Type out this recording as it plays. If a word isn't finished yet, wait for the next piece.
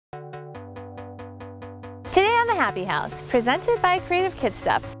Today on the Happy House, presented by Creative Kid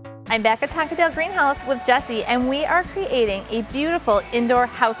Stuff, I'm back at Tonkadale Greenhouse with Jesse, and we are creating a beautiful indoor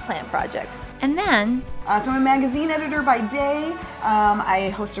houseplant project. And then... So I'm a magazine editor by day,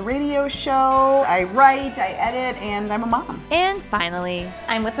 I host a radio show, I write, I edit, and I'm a mom. And finally,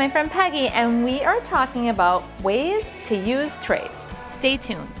 I'm with my friend Peggy, and we are talking about ways to use trays. Stay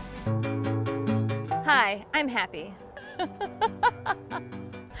tuned. Hi, I'm Happy.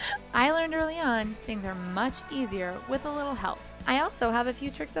 I learned early on things are much easier with a little help. I also have a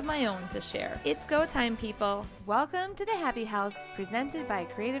few tricks of my own to share. It's go time, people. Welcome to the Happy House, presented by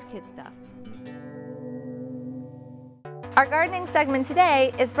Creative Kid Stuff. Our gardening segment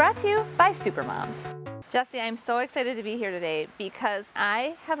today is brought to you by Supermoms. Jesse, I'm so excited to be here today because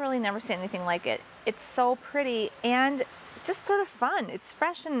I have really never seen anything like it. It's so pretty and just sort of fun. It's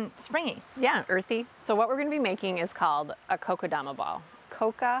fresh and springy. Yeah, earthy. So what we're going to be making is called a kokedama ball.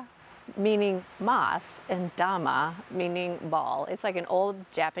 Koka meaning moss and dama meaning ball. It's like an old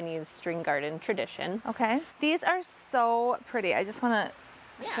Japanese string garden tradition. Okay. These are so pretty. I just want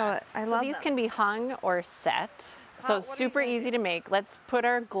to show it. I love these them. can be hung or set. So it's super easy to make. Let's put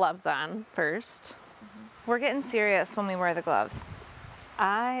our gloves on first. We're getting serious when we wear the gloves.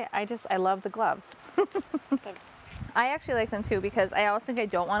 I love the gloves. I actually like them too because I always think I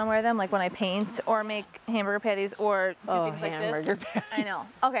don't want to wear them, like when I paint or make hamburger patties or do things like this. Patties. I know.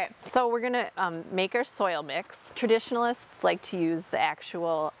 Okay. So we're gonna make our soil mix. Traditionalists like to use the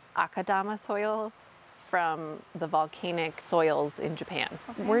actual akadama soil from the volcanic soils in Japan.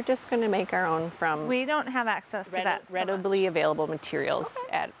 Okay. We're just gonna make our own from we don't have access to that readily available materials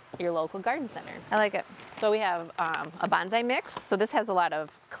at your local garden center. I like it. So we have a bonsai mix. So this has a lot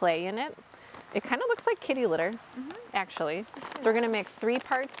of clay in it. It kind of looks like kitty litter, actually. So we're gonna mix 3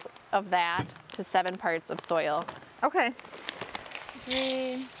 parts of that to 7 parts of soil. Okay.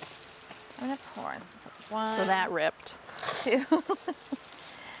 3, I'm gonna pour 1. So that ripped. 2.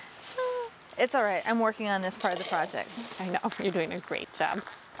 It's all right, I'm working on this part of the project. I know, you're doing a great job.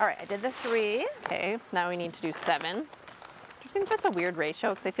 All right, I did the 3. Okay, now we need to do 7. Do you think that's a weird ratio?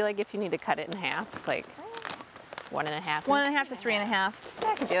 Because I feel like if you need to cut it in half, it's like 1 1/2. 1.5 to 3.5. Yeah,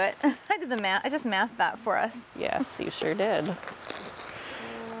 I can do it. I did the math. I just mathed that for us. Yes, you sure did.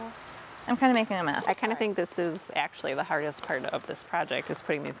 I'm kind of making a mess. I kind of think this is actually the hardest part of this project is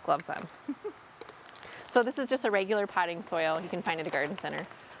putting these gloves on. So this is just a regular potting soil you can find at a garden center.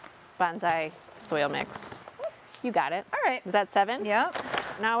 Bonsai soil mix. You got it. All right. Is that 7? Yep.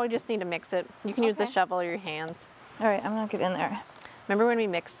 Now we just need to mix it. You can use the shovel or your hands. All right, I'm gonna get in there. Remember when we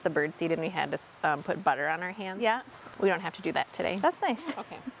mixed the birdseed and we had to put butter on our hands? Yeah. We don't have to do that today. That's nice.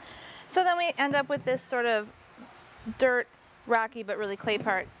 Okay. So then we end up with this sort of dirt, rocky, but really clay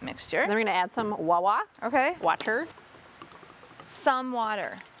part mixture. And then we're gonna add some wawa. Okay. Water. Some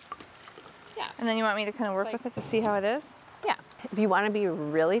water. Yeah. And then you want me to kind of work with it to see how it is? Yeah. If you want to be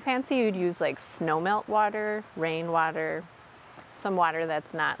really fancy, you'd use like snow melt water, rainwater, some water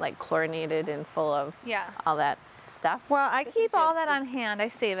that's not like chlorinated and full of all that stuff. Well, I keep all that on hand. I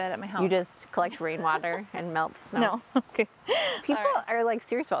save it at my house. You just collect rainwater and melt snow? No. Okay. People are like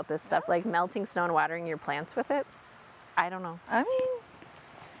serious about this stuff, like melting snow and watering your plants with it. I don't know. I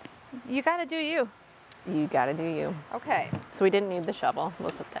mean, you gotta do you. You gotta do you. Okay. So we didn't need the shovel.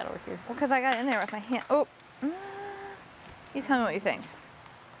 We'll put that over here. Well, because I got in there with my hand. Oh. You tell me what you think.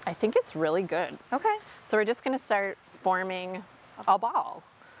 I think it's really good. Okay. So we're just gonna start forming a ball.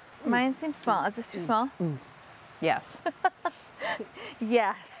 Mine seems small. Is this too small? Yes.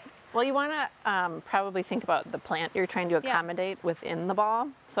 Yes. Well, you want to probably think about the plant you're trying to accommodate within the ball.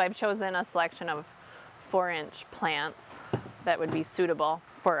 So I've chosen a selection of 4-inch plants that would be suitable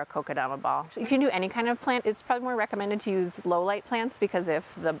for a kokedama ball. You can do any kind of plant. It's probably more recommended to use low light plants because if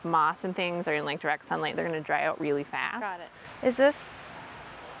the moss and things are in like direct sunlight, they're going to dry out really fast. Got it. Is this?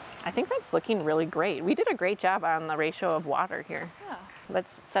 I think that's looking really great. We did a great job on the ratio of water here. Yeah.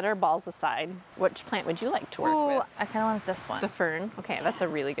 Let's set our balls aside. Which plant would you like to work with? I kind of want this one. The fern. Okay, that's a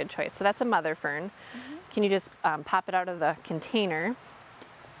really good choice. So that's a mother fern. Can you just pop it out of the container?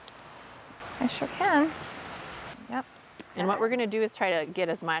 I sure can. Yep. And what we're going to do is try to get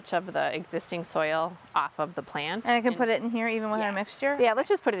as much of the existing soil off of the plant. And I can put it in here even with our mixture? Yeah, let's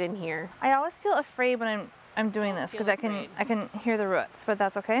just put it in here. I always feel afraid when I'm doing this because I can hear the roots, but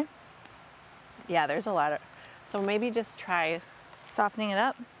that's okay. Yeah, there's a lot of, so maybe just try softening it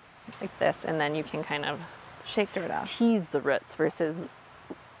up like this, and then you can kind of shake dirt out. Tease the roots versus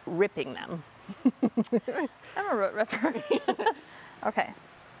ripping them. I'm a root ripper. Okay.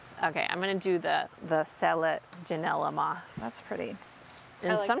 Okay, I'm gonna do the Selaginella moss. That's pretty.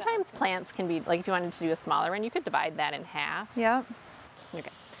 And sometimes plants can be, like if you wanted to do a smaller one, you could divide that in half. Yep.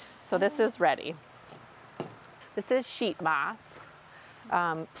 Okay, so this is ready. This is sheet moss.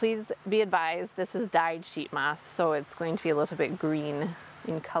 Please be advised, this is dyed sheet moss, so it's going to be a little bit green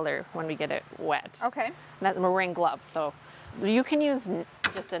in color when we get it wet. Okay. We're wearing gloves, so you can use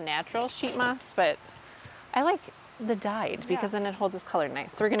just a natural sheet moss, but I like the dyed because then it holds its color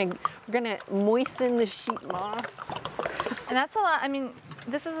nice. So we're gonna moisten the sheet moss. And that's a lot. I mean,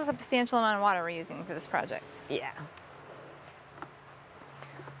 this is a substantial amount of water we're using for this project. Yeah.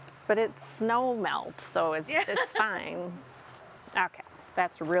 But it's snow melt, so it's fine. Okay,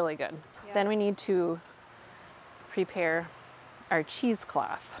 that's really good. Yes. Then we need to prepare our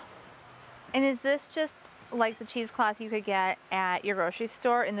cheesecloth. And is this just like the cheesecloth you could get at your grocery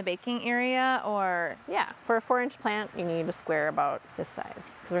store in the baking area, or? Yeah, for a 4-inch plant, you need a square about this size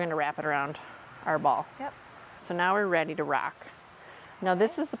because we're going to wrap it around our ball. Yep. So now we're ready to rock. Now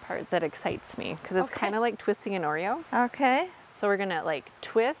this is the part that excites me because it's kind of like twisting an Oreo. Okay. So we're gonna like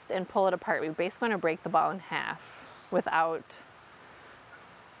twist and pull it apart. We basically want to break the ball in half without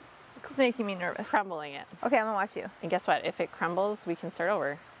This is making me nervous. crumbling it. Okay, I'm gonna watch you. And guess what? If it crumbles, we can start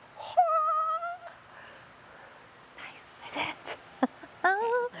over. Nice. I did it.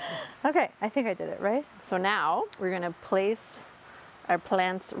 Okay, I think I did it, right? So now we're gonna place our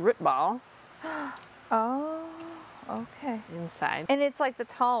plant's root ball Oh, okay. inside. And it's like the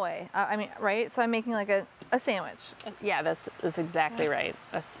tall way. I mean, right? So I'm making like a sandwich. Yeah, that's exactly right.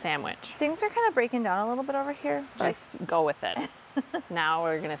 A sandwich. Things are kind of breaking down a little bit over here. Just go with it. Now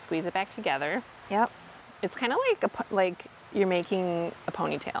we're gonna squeeze it back together. Yep. It's kind of like you're making a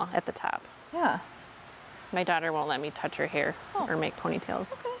ponytail at the top. Yeah. My daughter won't let me touch her hair or make ponytails.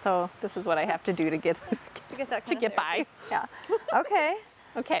 So this is what I have to do to get To get that to get by. Yeah. Okay.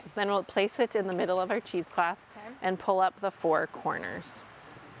 Okay, then we'll place it in the middle of our cheesecloth and pull up the 4 corners.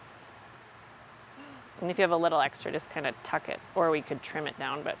 And if you have a little extra, just kind of tuck it, or we could trim it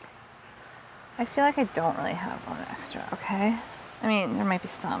down, but I feel like I don't really have a lot of extra. Okay. I mean, there might be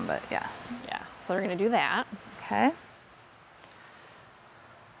some, but yeah. yeah. So we're gonna do that. Okay.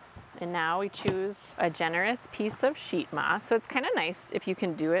 And now we choose a generous piece of sheet moss. So it's kind of nice if you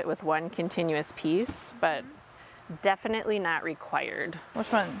can do it with one continuous piece, but definitely not required.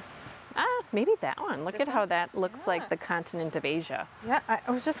 Which one? Maybe that one. Look This at how one? that looks Yeah. like the continent of Asia. Yeah, I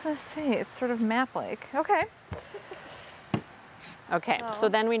was just gonna say it's sort of map-like. Okay. Okay, so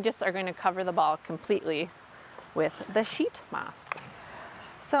then we just are going to cover the ball completely with the sheet moss.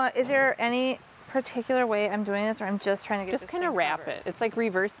 So is there any particular way I'm doing this, or I'm just trying to get Just this kind of thing wrap covered? it. It's like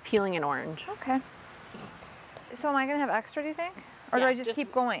reverse peeling an orange. Okay. So am I gonna have extra, do you think? Or do Yeah, I just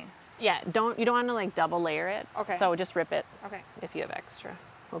keep going? Yeah, you don't want to like double layer it. Okay. So just rip it Okay. if you have extra.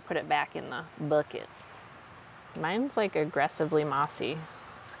 We'll put it back in the bucket. Mine's like aggressively mossy.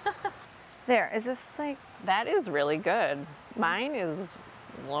 There, is this like, That is really good. Mine is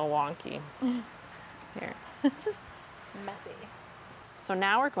a little wonky. Here. this is messy. So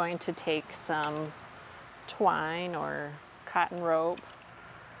now we're going to take some twine or cotton rope.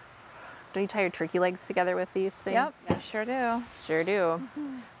 Do you tie your turkey legs together with these things? Yep, I sure do. Sure do.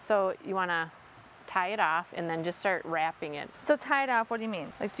 So you want to tie it off and then just start wrapping it. So tie it off, what do you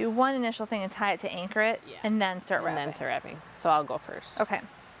mean? Like do one initial thing and tie it to anchor it, Yeah. and then start And wrapping? then start wrapping. So I'll go first. Okay.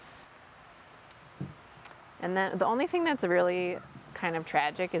 And then the only thing that's really kind of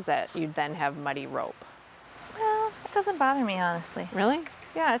tragic is that you then have muddy rope. Well, it doesn't bother me, honestly. Really?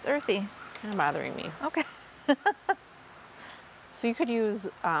 Yeah, it's earthy. Kind of bothering me. Okay. So you could use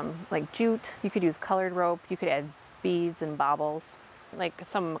like jute, you could use colored rope, you could add beads and baubles. Like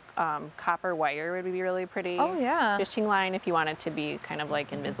some copper wire would be really pretty. Oh, yeah. Fishing line if you want it to be kind of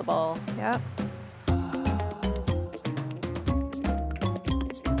like invisible. Yep.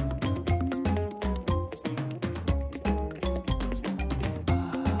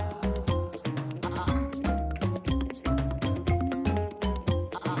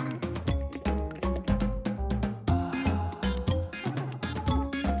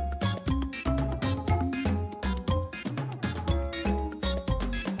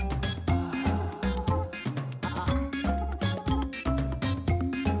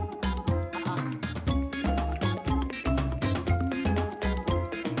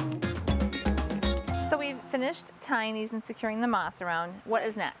 Finished tying these and securing the moss around. What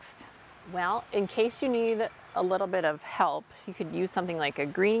is next? Well, in case you need a little bit of help, you could use something like a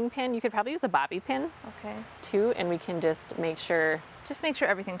greening pin. You could probably use a bobby pin Okay. too, and we can just make sure Just make sure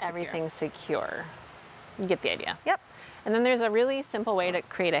everything's secure. everything's secure. You get the idea. Yep. And then there's a really simple way to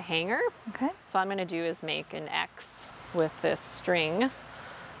create a hanger. Okay. So what I'm going to do is make an X with this string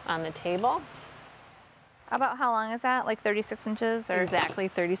on the table. About how long is that? Like 36 inches or? Exactly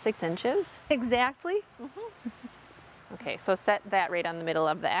 36 inches. Exactly? Okay, so set that right on the middle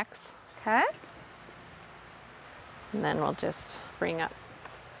of the X. Okay. And then we'll just bring up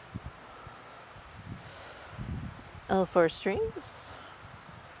L4 strings,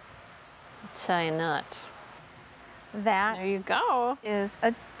 tie a knot. That There you go. is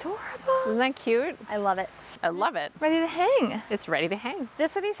adorable. Isn't that cute? I love it. I love it. Ready to hang. It's ready to hang.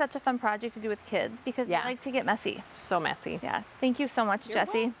 This would be such a fun project to do with kids because Yeah. they like to get messy. So messy. Yes. Thank you so much,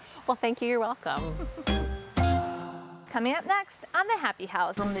 Jessie. Well, thank you. You're welcome. Coming up next on the Happy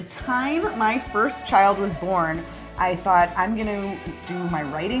House. From the time my first child was born, I thought I'm gonna do my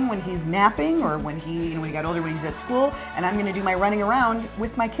writing when he's napping or when when he got older, when he's at school, and I'm gonna do my running around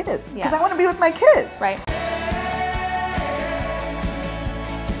with my kids. Because Yes. I wanna be with my kids. Right.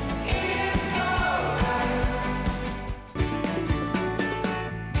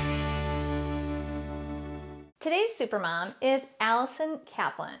 Today's supermom is Allison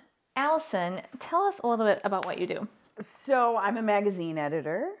Kaplan. Allison, tell us a little bit about what you do. So I'm a magazine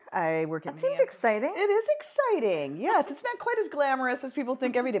editor. I work at That seems exciting. It is exciting. Yes, it's not quite as glamorous as people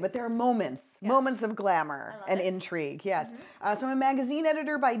think every day, but there are moments of glamour and intrigue. Yes. So I'm a magazine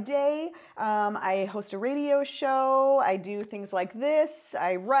editor by day. I host a radio show. I do things like this.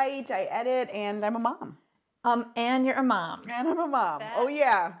 I write, I edit, and I'm a mom. And you're a mom. And I'm a mom. Oh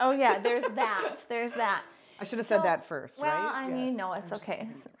yeah. Oh yeah, there's that. There's that. I should have said that first, well, right? Well, I mean, no, it's okay.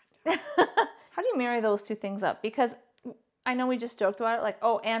 Just How do you marry those two things up? Because I know we just joked about it, like,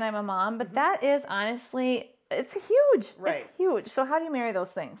 oh, and I'm a mom, but that is honestly, it's huge. Right. It's huge. So how do you marry those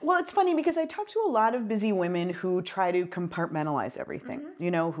things? Well, it's funny because I talk to a lot of busy women who try to compartmentalize everything.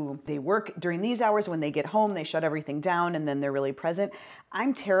 You know, who they work during these hours, when they get home, they shut everything down and then they're really present.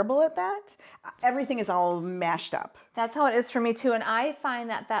 I'm terrible at that. Everything is all mashed up. That's how it is for me too. And I find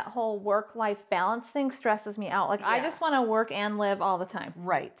that that whole work-life balance thing stresses me out. Like I just want to work and live all the time.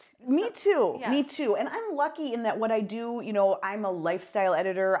 Right. Me too. Yes. Me too. And I'm lucky in that what I do, you know, I'm a lifestyle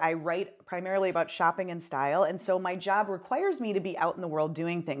editor. I write primarily about shopping and style. And so my job requires me to be out in the world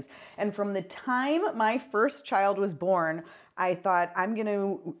doing things. And from the time my first child was born, I thought I'm going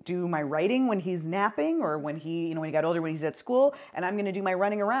to do my writing when he's napping or when when he got older, when he's at school, and I'm going to do my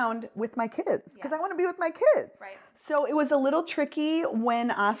running around with my kids because I want to be with my kids. Right. So it was a little tricky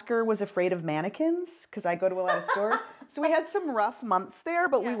when Oscar was afraid of mannequins because I go to a lot of stores. So we had some rough months there,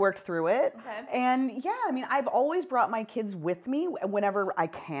 but we worked through it. Okay. And yeah, I mean, I've always brought my kids with me whenever I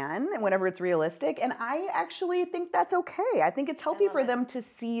can and whenever it's realistic. And I actually think that's okay. I think it's healthy for them to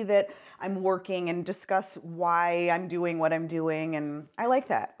see that I'm working and discuss why I'm doing what I'm doing. And I like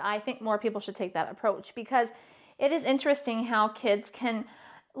that. I think more people should take that approach because it is interesting how kids can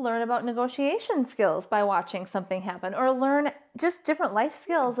learn about negotiation skills by watching something happen or learn just different life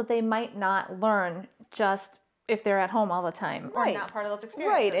skills that they might not learn just if they're at home all the time or not part of those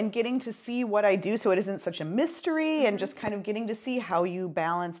experiences. Right, and getting to see what I do so it isn't such a mystery and just kind of getting to see how you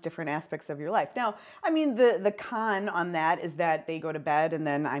balance different aspects of your life. Now, I mean, the con on that is that they go to bed and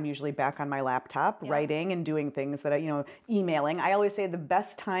then I'm usually back on my laptop writing and doing things that emailing. I always say the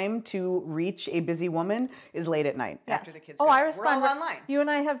best time to reach a busy woman is late at night after the kids go. I respond. We're all online. You and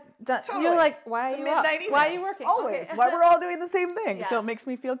I have done. Totally. You're like, why are you up? Midnight emails. Why are you working? Always. Okay. Why we're all doing the same thing. So Yes. it makes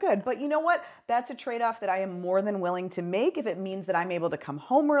me feel good. But you know what? That's a trade-off that I am more than willing to make if it means that I'm able to come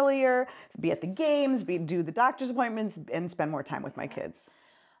home earlier, be at the games, do the doctor's appointments, and spend more time with my kids.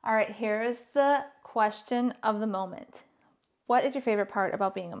 All right, here's the question of the moment. What is your favorite part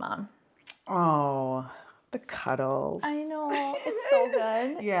about being a mom? Oh, the cuddles. I know, it's so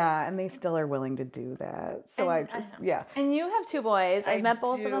good. Yeah, and they still are willing to do that. So I know. And you have two boys. I met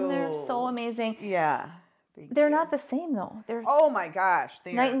both of them. They're so amazing. Yeah. They're not the same though. They're Oh my gosh.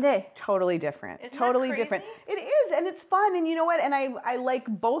 They night are and day. Totally different. Isn't that Totally crazy? different. It is, and it's fun. And you know what? And I like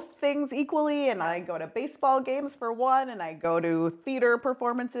both things equally. And I go to baseball games for one, and I go to theater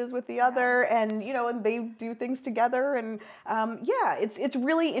performances with the other. And and they do things together. And yeah, it's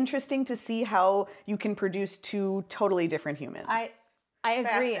really interesting to see how you can produce two totally different humans. I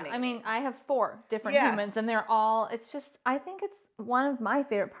agree. Fascinating. I mean, I have 4 different humans, and they're all. It's just. I think it's one of my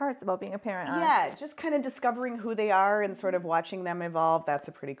favorite parts about being a parent. Honestly. Yeah, just kind of discovering who they are and sort of watching them evolve. That's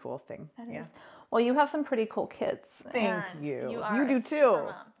a pretty cool thing. That is. Well, you have some pretty cool kids. Thank and you. are You do a too. super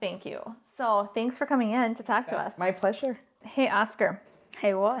mom. Thank you. So thanks for coming in to talk to us. My pleasure. Hey, Oscar.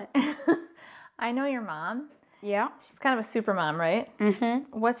 Hey, what? I know your mom. Yeah. She's kind of a super mom, right?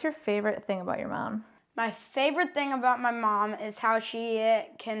 Mm-hmm. What's your favorite thing about your mom? My favorite thing about my mom is how she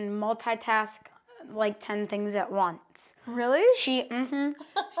can multitask like 10 things at once. Really?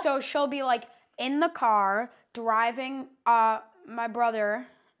 So she'll be like in the car driving my brother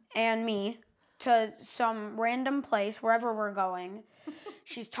and me to some random place wherever we're going.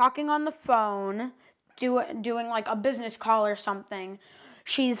 She's talking on the phone, doing like a business call or something.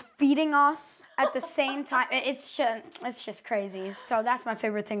 she's feeding us at the same time. It's just crazy. So that's my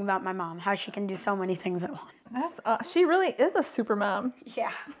favorite thing about my mom, how she can do so many things at once. She really is a super mom.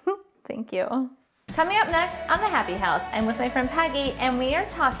 Yeah. Thank you. Coming up next on the Happy House, I'm with my friend Peggy, and we are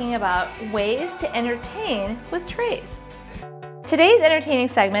talking about ways to entertain with trays. Today's entertaining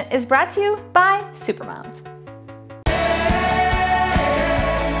segment is brought to you by Supermoms.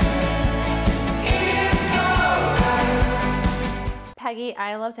 Peggy,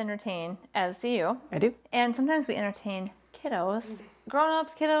 I love to entertain, as do you. I do. And sometimes we entertain kiddos,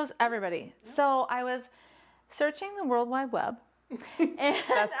 grown-ups, kiddos, everybody. So I was searching the World Wide Web. And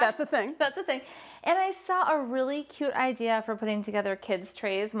That's a thing. That's a thing. And I saw a really cute idea for putting together kids'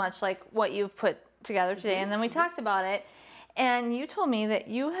 trays, much like what you've put together today. And then we talked about it. And you told me that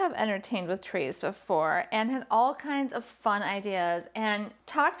you have entertained with trays before and had all kinds of fun ideas. And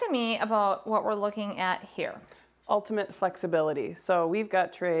talk to me about what we're looking at here. Ultimate flexibility. So we've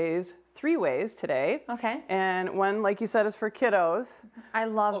got trays 3 ways today. Okay. And one, like you said, is for kiddos. I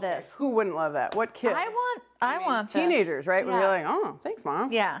love this. Who wouldn't love that? What kid? I want this. Teenagers, right? Yeah. When you're like, oh, thanks,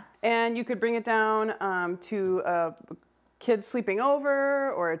 Mom. Yeah. And you could bring it down to kids sleeping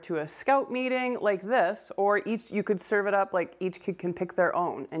over or to a scout meeting like this, or you could serve it up like each kid can pick their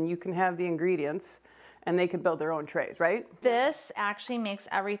own, and you can have the ingredients and they could build their own trays, right? This actually makes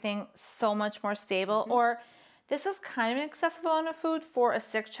everything so much more stable. Or this is kind of an excessive amount of food for a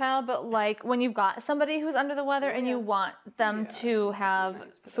sick child, but like when you've got somebody who's under the weather and you want them to have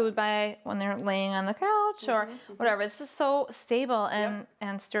food by when they're laying on the couch or whatever. This is so stable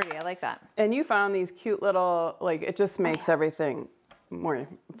and sturdy. I like that. And you found these cute little, like, it just makes everything more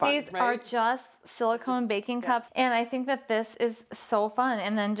fun. These are just silicone baking cups, and I think that this is so fun.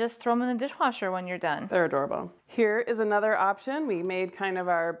 And then just throw them in the dishwasher when you're done. They're adorable. Here is another option. We made kind of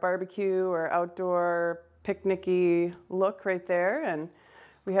our barbecue or outdoor picnicky look right there, and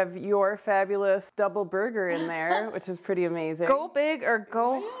we have your fabulous double burger in there, which is pretty amazing. Go big or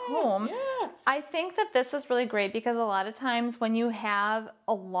go home. Yeah. I think that this is really great because a lot of times when you have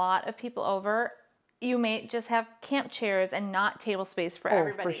a lot of people over, you may just have camp chairs and not table space for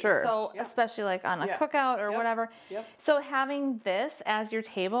everybody. For sure. So especially like on a cookout or whatever. So having this as your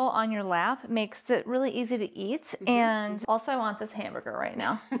table on your lap makes it really easy to eat. And also I want this hamburger right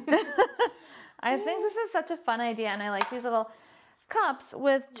now. I think this is such a fun idea, and I like these little cups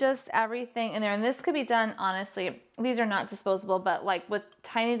with just everything in there. And this could be done, honestly, these are not disposable, but like with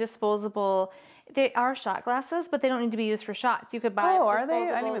tiny disposable, they are shot glasses, but they don't need to be used for shots. You could buy are they?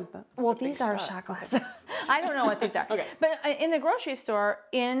 I didn't even. Well, these are shot glasses. I don't know what these are. Okay. But in the grocery store,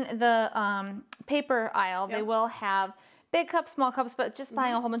 in the paper aisle, they will have big cups, small cups, but just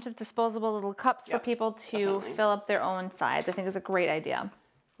buying a whole bunch of disposable little cups for people to fill up their own size, I think is a great idea.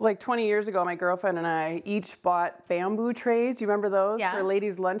 Like 20 years ago, my girlfriend and I each bought bamboo trays. You remember those for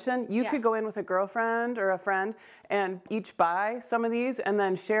ladies' luncheon? You could go in with a girlfriend or a friend and each buy some of these and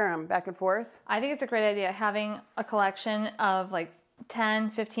then share them back and forth. I think it's a great idea. Having a collection of like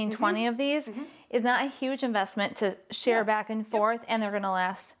 10, 15, 20 of these is not a huge investment to share back and forth, and they're going to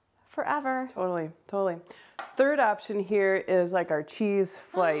last forever. Totally, totally. Third option here is like our cheese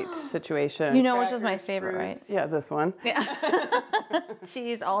flight situation. You know which is my favorite, right? Yeah, this one. Yeah.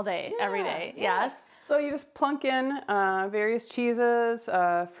 Cheese all day, every day. Yes. So you just plunk in various cheeses,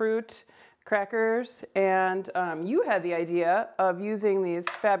 fruit, crackers, and you had the idea of using these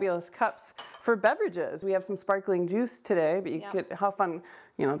fabulous cups for beverages. We have some sparkling juice today, but you get how fun,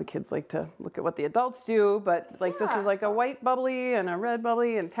 you know, the kids like to look at what the adults do, but like this is like a white bubbly and a red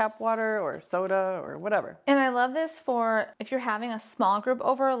bubbly and tap water or soda or whatever. And I love this for if you're having a small group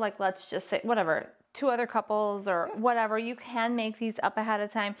over, like let's just say, whatever, 2 other couples or whatever, you can make these up ahead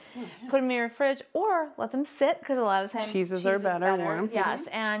of time, put them in your fridge or let them sit, because a lot of times cheeses are better warm. Yes,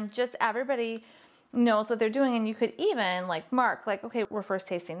 and just everybody knows what they're doing, and you could even like mark, like, okay, we're first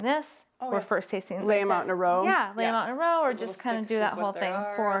tasting this, we're first tasting lay them out in a row. Yeah, lay them out in a row, or just kind of do that whole thing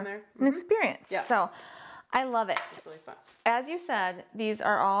for an experience. So I love it. It's really fun. As you said, these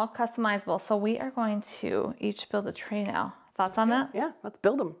are all customizable, so we are going to each build a tray now. Thoughts on that? Yeah, let's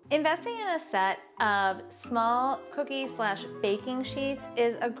build them. Investing in a set of small cookie/baking sheets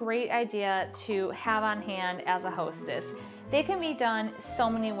is a great idea to have on hand as a hostess. They can be done so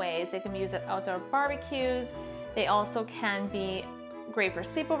many ways. They can be used at outdoor barbecues. They also can be great for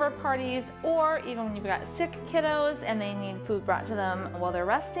sleepover parties, or even when you've got sick kiddos and they need food brought to them while they're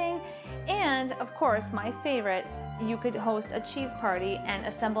resting. And of course, my favorite, you could host a cheese party and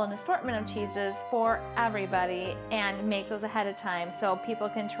assemble an assortment of cheeses for everybody and make those ahead of time so people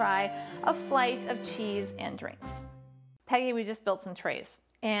can try a flight of cheese and drinks. Peggy, we just built some trays.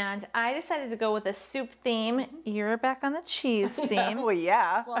 And I decided to go with a soup theme. You're back on the cheese theme. Well,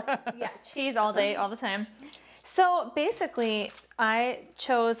 yeah. Well, yeah, cheese all day, all the time. So basically, I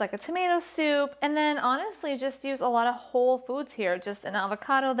chose like a tomato soup, and then honestly just use a lot of whole foods here. Just an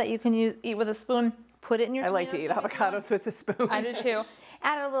avocado that you can eat with a spoon. Put it in your I like to eat avocados with a spoon. I do too.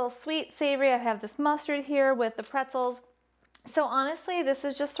 Add a little sweet, savory. I have this mustard here with the pretzels. So honestly, this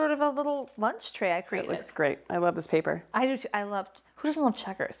is just sort of a little lunch tray I created. It looks great. I love this paper. I do too. Who doesn't love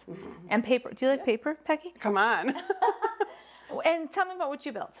checkers? And paper. Do you like paper, Peggy? Come on. And tell me about what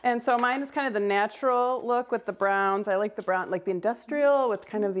you built. And so mine is kind of the natural look with the browns. I like the brown, like the industrial with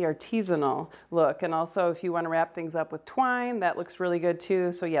kind of the artisanal look. And also if you want to wrap things up with twine, that looks really good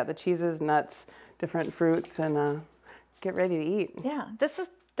too. So yeah, the cheeses, nuts, different fruits, and get ready to eat. Yeah, this is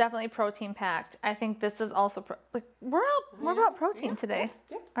definitely protein packed. I think this is also, we're about protein today.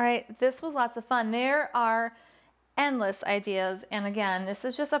 Yeah. All right, this was lots of fun. There are endless ideas. And again, this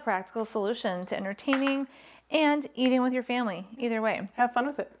is just a practical solution to entertaining and eating with your family, either way. Have fun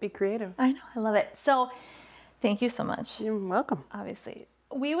with it. Be creative. I know, I love it. So thank you so much. You're welcome. Obviously.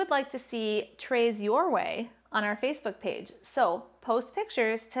 We would like to see trays your way on our Facebook page. So post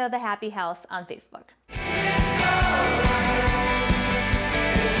pictures to the Happi House on Facebook.